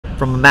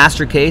from a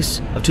master case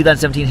of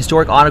 2017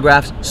 Historic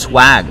Autographs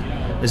Swag.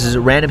 This is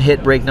a random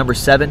hit break number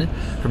 7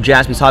 from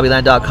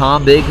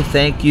JaspysHobbyland.com. Big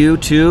thank you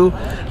to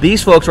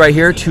these folks right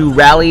here who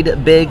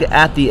rallied big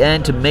at the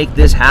end to make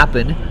this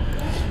happen.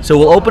 So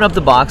we'll open up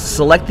the box,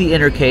 select the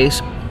inner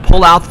case,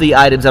 pull out the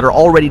items that are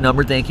already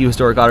numbered. Thank you,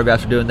 Historic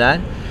Autographs, for doing that.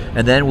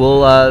 And then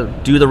we'll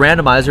do the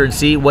randomizer and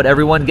see what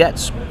everyone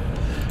gets.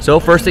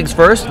 So first things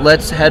first,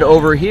 let's head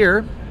over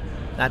here.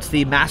 That's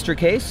the master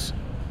case.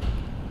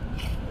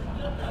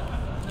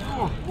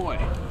 Oh boy.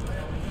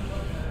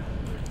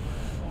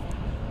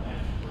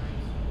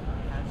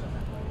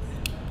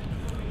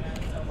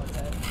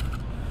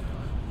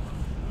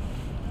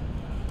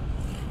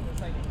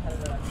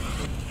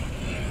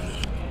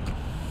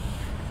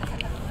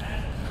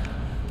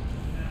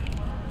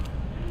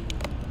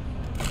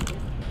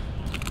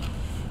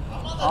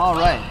 All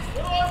right.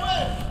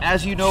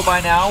 As you know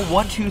by now,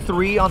 1, 2,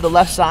 3 on the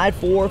left side,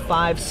 4,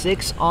 5,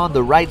 6 on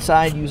the right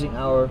side using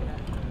our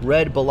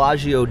red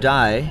Bellagio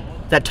die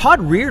that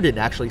Todd Reardon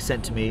actually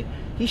sent to me.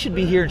 He should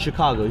be here in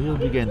Chicago. He'll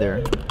be getting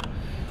there.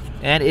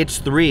 And it's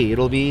 3.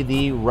 It'll be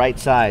the right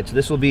side. So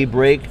this will be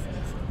break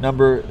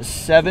number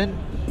 7.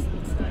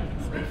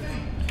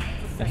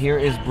 And here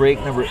is break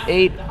number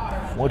 8,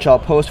 which I'll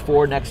post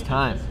for next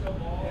time.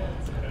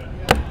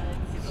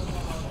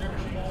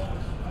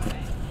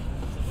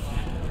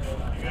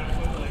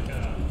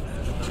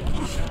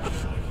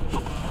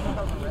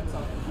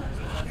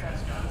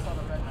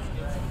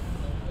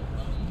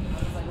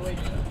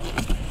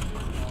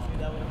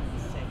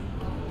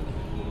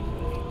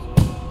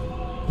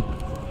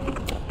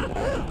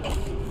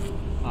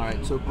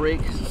 So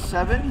break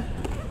 7.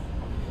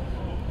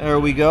 There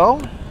we go.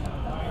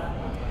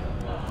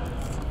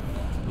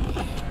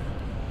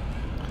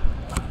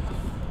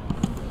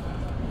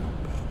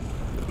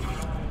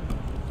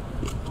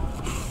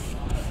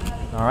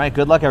 All right,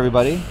 good luck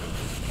everybody.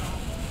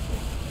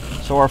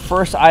 So our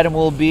first item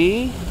will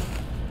be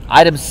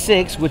item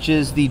 6, which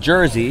is the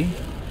jersey.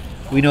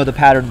 We know the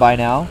pattern by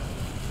now.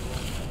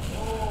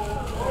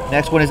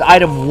 Next one is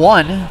item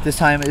 1. This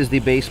time is the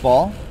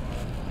baseball.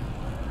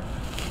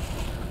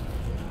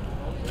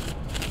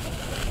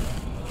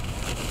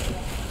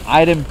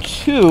 Item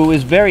 2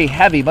 is very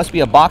heavy. Must be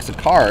a box of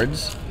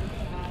cards.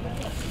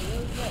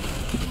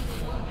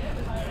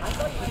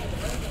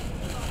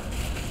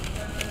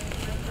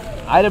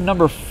 Item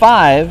number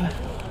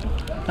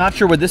 5. Not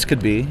sure what this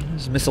could be.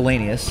 This is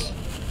miscellaneous.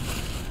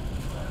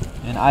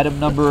 And item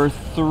number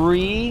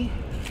 3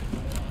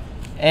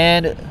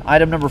 and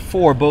item number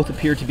 4 both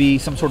appear to be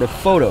some sort of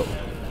photo.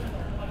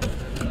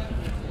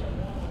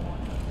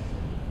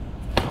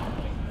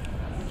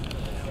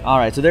 All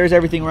right, so there's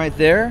everything right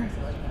there.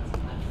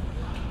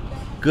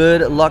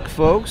 Good luck,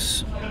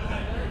 folks.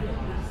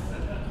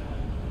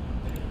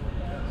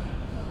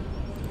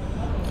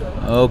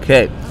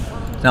 Okay,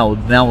 now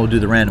we'll do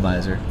the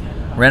randomizer.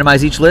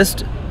 Randomize each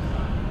list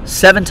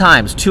 7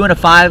 times, 2 and a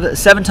 5,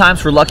 7 times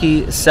for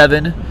lucky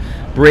 7.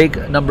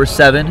 Break number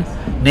 7.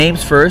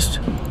 Names first.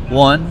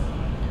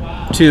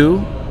 1,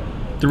 2,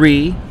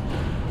 3,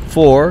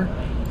 4,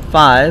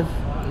 5,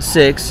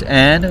 6,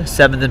 and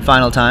 7th and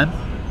final time.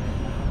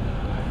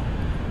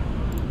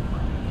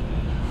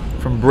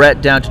 From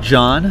Brett down to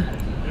John.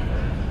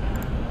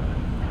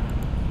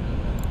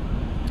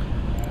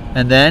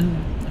 And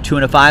then 2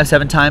 and a 5,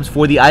 7 times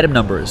for the item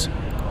numbers.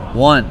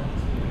 1,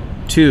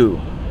 2,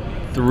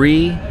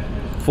 3,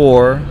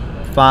 4,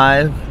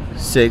 5,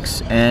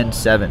 6, and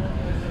 7.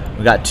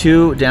 We got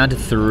 2 down to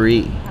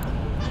 3.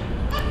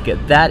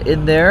 Get that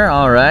in there.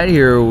 All right,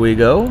 here we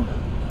go.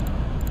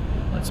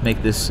 Let's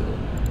make this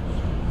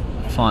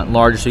font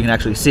larger so you can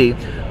actually see.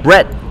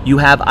 Brett, you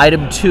have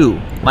item 2.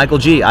 Michael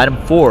G, item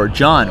 4.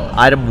 John,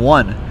 item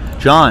 1.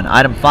 John,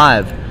 item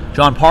 5.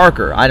 John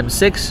Parker, item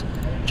 6.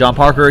 John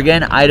Parker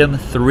again, item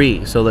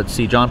 3. So let's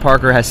see, John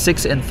Parker has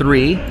 6 and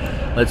 3.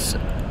 Let's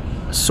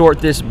sort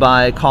this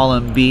by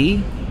column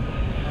B.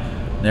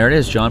 There it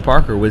is, John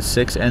Parker with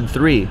 6 and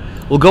 3.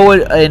 We'll go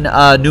in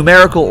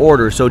numerical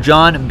order. So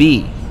John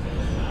B.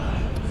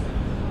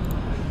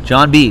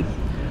 John B.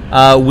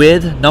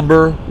 With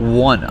number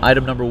 1,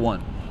 item number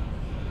 1.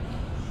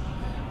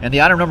 And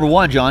the item number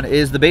 1, John,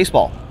 is the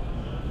baseball.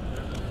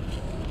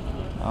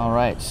 All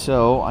right,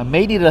 so I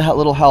may need a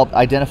little help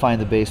identifying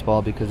the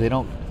baseball because they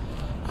don't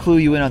clue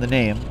you in on the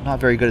name. I'm not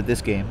very good at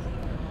this game.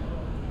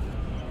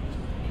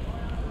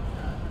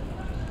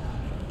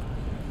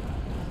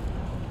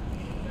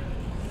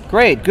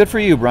 Great, good for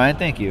you, Brian.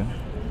 Thank you.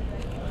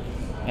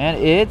 And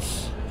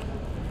it's...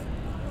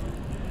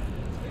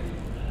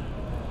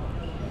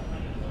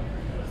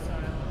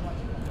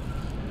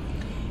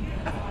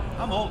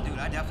 I'm old, dude.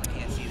 I definitely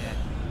can't see that.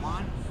 Come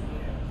on.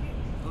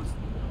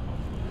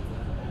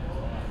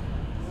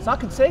 It's not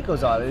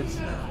Canseco's on it.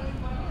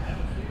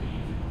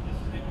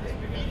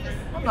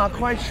 I'm not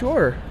quite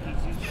sure.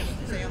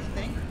 Say on the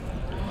thing?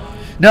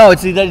 No,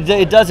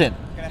 it doesn't.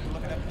 You're gonna have to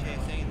look it up at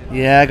JSA then.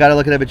 Yeah, I gotta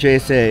look it up at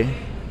JSA.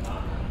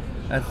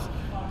 I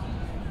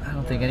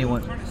don't think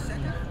anyone. Turn a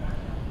second.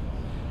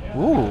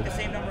 Ooh. The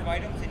same number of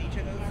items in each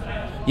of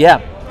those? Yeah,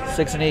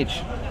 6 in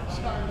each.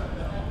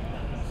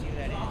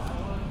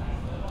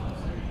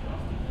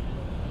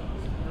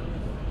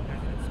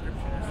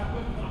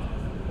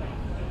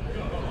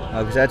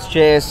 Because that's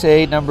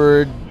JSA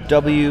number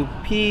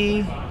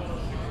WP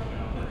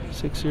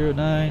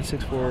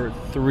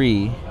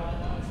 609643.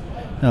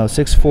 No,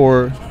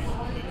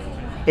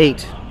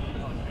 648.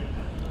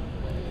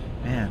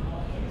 Man,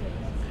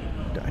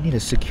 do I need a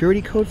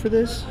security code for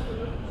this?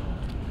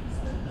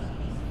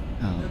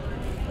 Oh,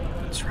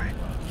 that's right.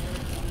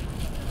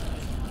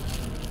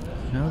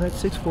 No, that's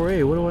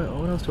 648.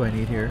 What else do I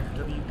need here?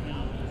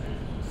 WP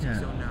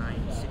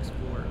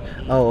 60964.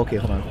 Oh, okay.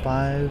 Hold on.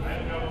 5.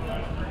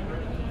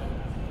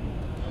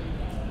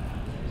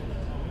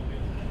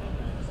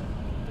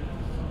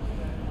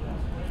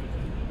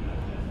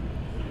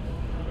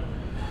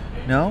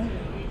 No.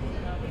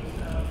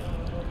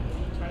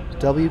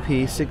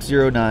 WP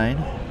 609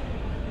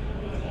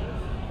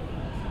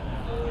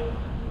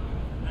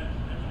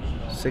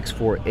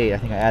 648. I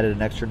think I added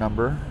an extra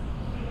number.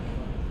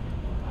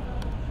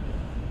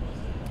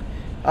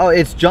 Oh,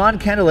 it's John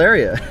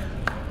Candelaria.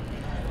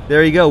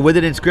 There you go, with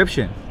an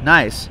inscription.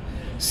 Nice.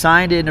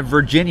 Signed in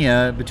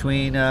Virginia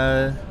between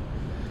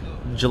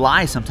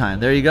July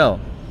sometime. There you go.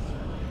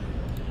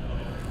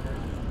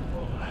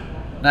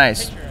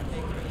 Nice.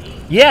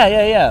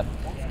 Yeah. I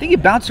think he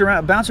bounced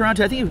around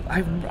too. I think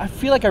I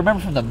feel like I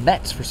remember from the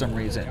Mets for some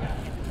reason.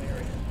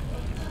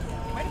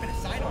 Might have been a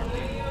sidearm,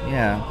 dude.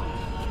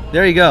 Yeah.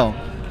 There you go.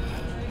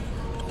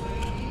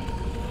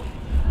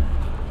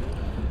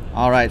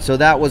 All right, so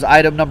that was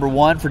item number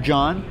 1 for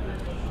John.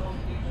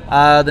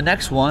 The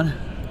next one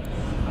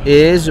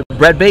is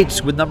Brett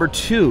Bates with number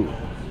 2.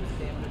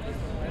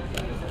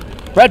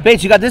 Brett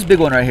Bates, you got this big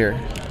one right here.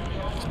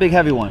 It's a big,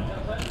 heavy one.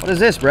 What is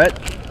this, Brett?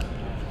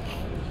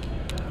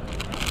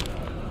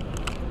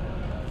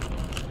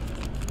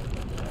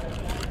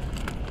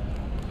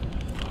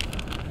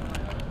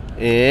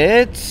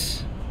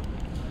 It's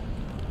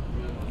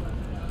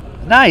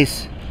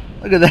nice.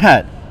 Look at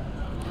that.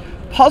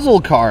 Puzzle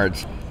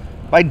cards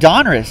by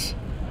Donruss.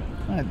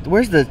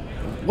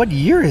 What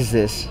year is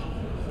this?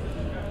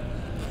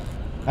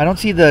 I don't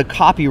see the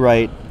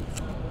copyright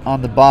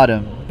on the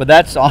bottom, but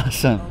that's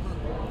awesome.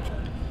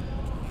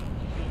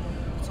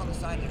 What's on the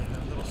side there?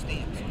 The little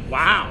stamps.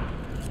 Wow.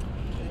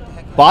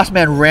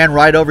 Bossman ran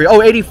right over you.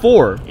 Oh,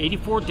 84.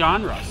 84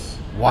 Donruss.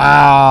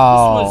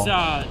 Wow.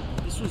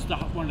 This was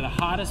one of the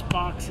hottest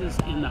boxes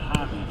in the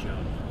hobby, Joe.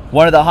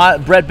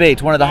 Brett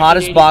Bates, one of the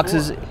hottest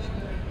boxes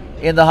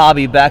in the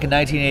hobby back in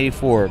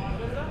 1984.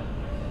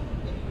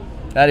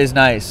 That is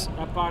nice.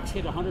 That box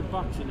hit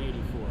 $100 in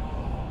 '84.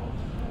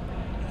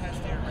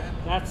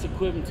 That's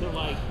equivalent to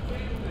like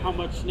how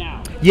much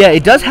now? Yeah,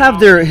 it does have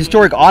their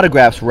historic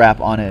autographs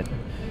wrap on it.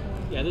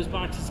 Yeah, those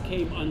boxes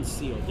came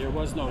unsealed. There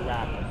was no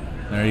wrapper.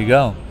 There you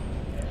go.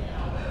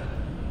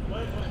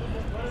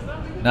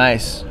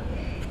 Nice.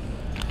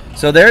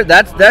 So there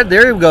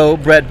you go,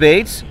 Brett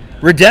Bates.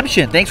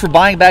 Redemption. Thanks for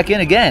buying back in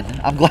again.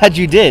 I'm glad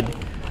you did.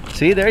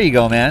 See, there you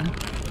go, man.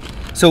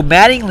 So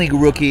Mattingly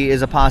rookie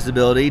is a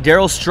possibility.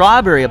 Darryl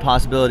Strawberry a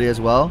possibility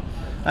as well.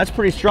 That's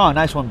pretty strong.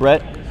 Nice one,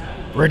 Brett.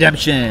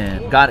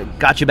 Redemption.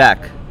 Got you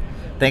back.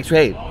 Thanks for,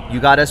 hey, you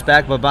got us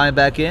back by buying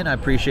back in. I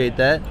appreciate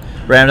that.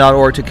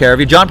 Ram.org took care of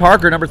you. John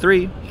Parker, number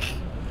 3.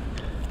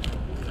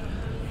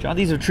 John,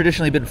 these have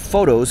traditionally been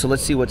photos, so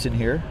let's see what's in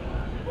here.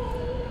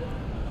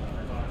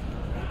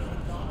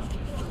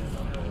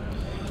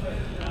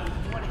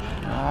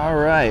 All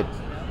right.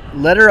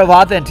 Letter of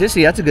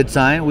authenticity. That's a good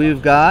sign.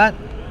 We've got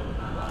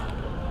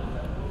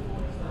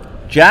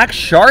Jack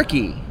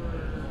Sharkey.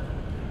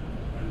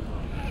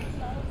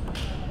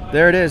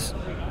 There it is.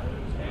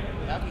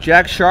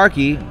 Jack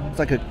Sharkey. It's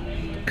like a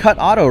cut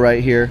auto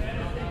right here.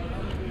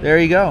 There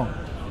you go.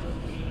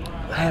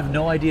 I have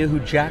no idea who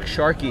Jack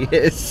Sharkey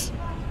is.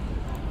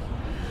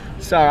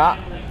 Sorry.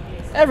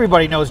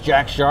 Everybody knows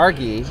Jack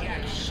Sharkey.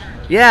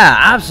 Yeah,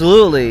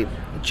 absolutely.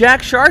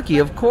 Jack Sharkey,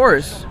 of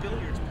course.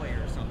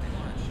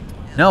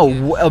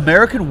 No,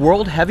 American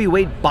World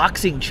Heavyweight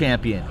Boxing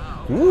Champion.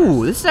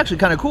 Ooh, this is actually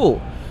kind of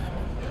cool.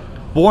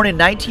 Born in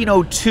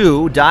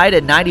 1902, died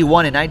at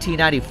 91 in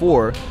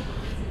 1994.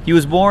 He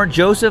was born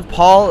Joseph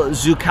Paul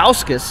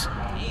Zukowskis.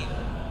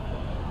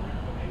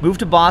 Moved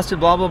to Boston,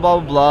 blah, blah,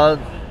 blah, blah,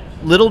 blah.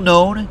 Little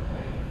known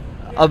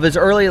of his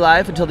early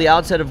life until the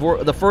outset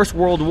of the First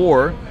World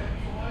War.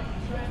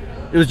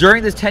 It was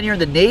during this tenure in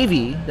the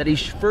Navy that he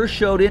first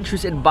showed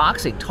interest in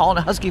boxing. Tall and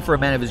husky for a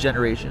man of his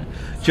generation.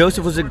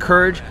 Joseph was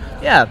encouraged,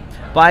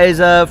 by his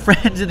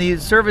friends in the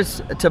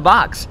service to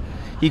box.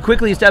 He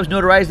quickly established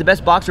notoriety as the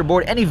best boxer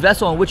aboard any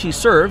vessel on which he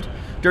served.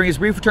 During his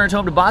brief return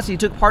home to Boston, he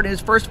took part in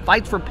his first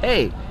fights for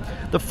pay.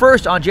 The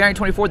first on January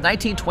 24,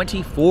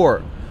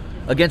 1924,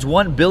 against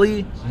one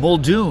Billy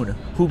Muldoon,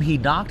 whom he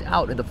knocked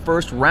out in the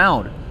first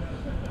round.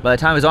 By the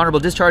time of his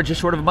honorable discharge,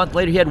 just short of a month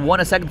later, he had won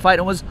a second fight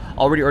and was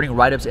already earning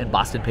write-ups in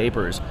Boston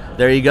papers.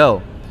 There you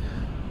go.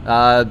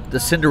 The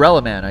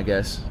Cinderella Man, I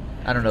guess.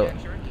 I don't know.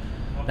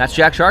 That's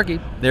Jack Sharkey.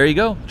 There you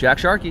go. Jack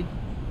Sharkey.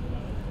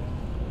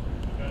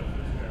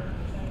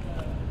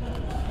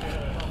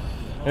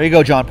 There you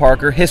go, John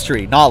Parker.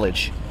 History.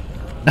 Knowledge.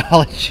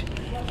 Knowledge.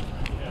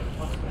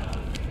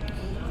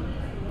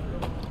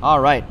 All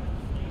right.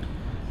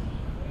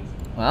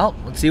 Well,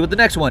 let's see what the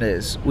next one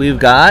is. We've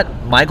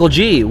got Michael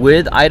G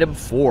with item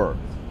 4.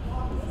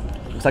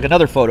 Looks like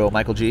another photo of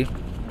Michael G.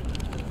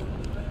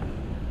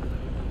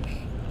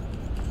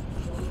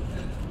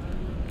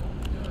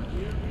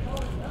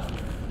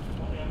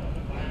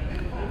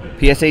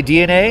 PSA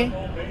DNA,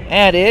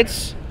 and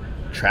it's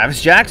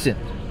Travis Jackson.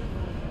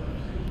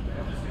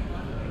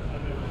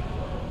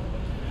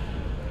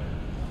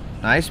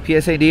 Nice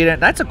PSA DNA.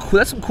 That's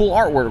some cool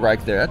artwork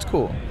right there. That's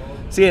cool.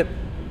 See it.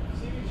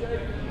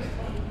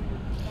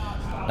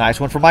 Nice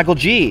one for Michael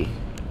G.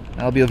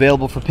 That'll be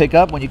available for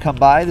pickup when you come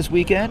by this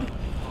weekend.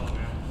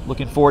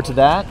 Looking forward to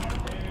that.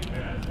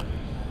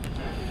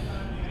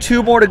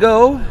 2 more to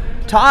go.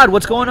 Todd,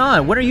 what's going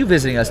on? When are you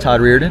visiting us, Todd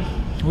Reardon?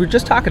 We were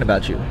just talking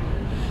about you.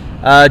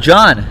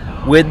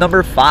 John with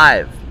number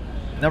 5.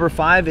 Number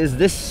 5 is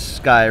this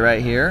guy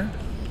right here.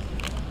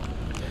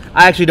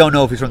 I actually don't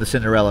know if he's from the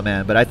Cinderella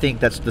Man, but I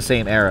think that's the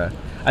same era.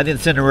 I think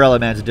the Cinderella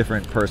Man's a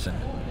different person.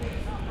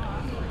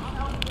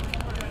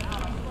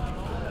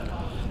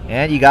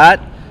 And you got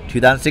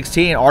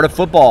 2016 Art of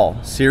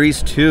Football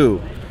Series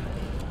 2.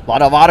 A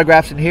lot of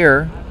autographs in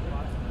here.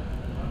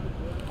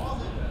 A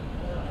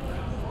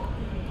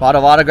lot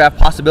of autograph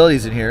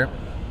possibilities in here.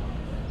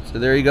 So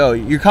there you go.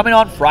 You're coming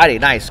on Friday.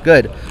 Nice.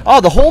 Good. Oh,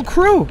 the whole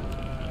crew.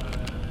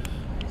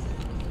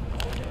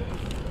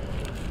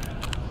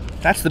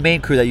 That's the main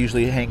crew that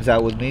usually hangs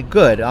out with me.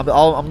 Good.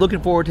 I'm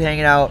looking forward to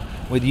hanging out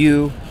with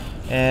you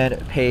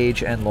and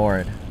Paige and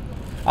Lauren.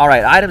 All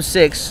right. Item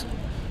 6.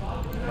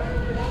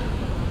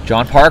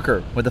 John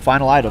Parker with the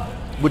final item,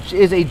 which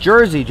is a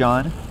jersey,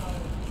 John.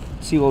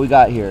 Let's see what we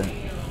got here.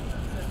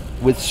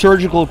 With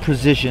surgical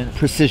precision,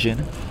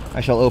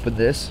 I shall open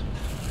this.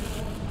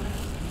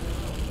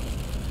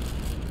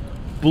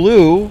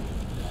 Blue,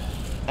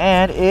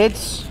 and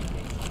it's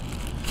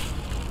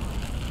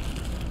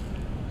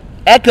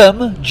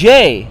Eckham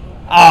J.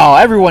 Oh,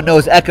 everyone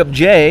knows Eckham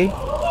J.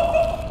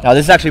 Now,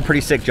 this is actually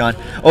pretty sick, John.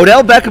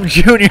 Odell Beckham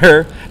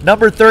Jr.,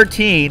 number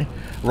 13,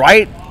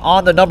 right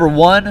on the number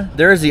 1.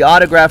 There's the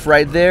autograph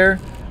right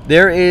there.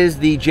 There is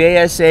the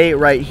JSA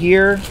right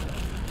here.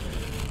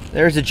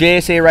 There's the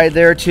JSA right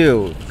there,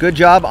 too. Good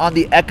job on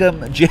the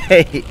Eckham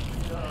J.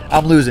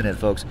 I'm losing it,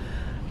 folks.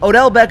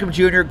 Odell Beckham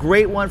Jr.,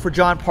 great one for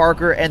John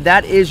Parker, and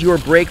that is your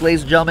break,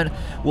 ladies and gentlemen.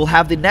 We'll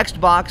have the next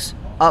box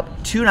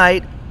up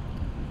tonight.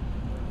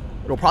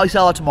 It'll probably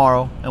sell out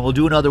tomorrow, and we'll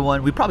do another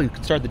one. We probably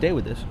could start the day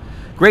with this.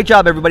 Great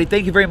job, everybody.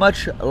 Thank you very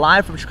much.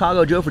 Live from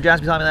Chicago, Joe for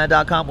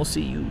JaspysOnline.com. We'll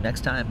see you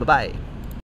next time. Bye-bye.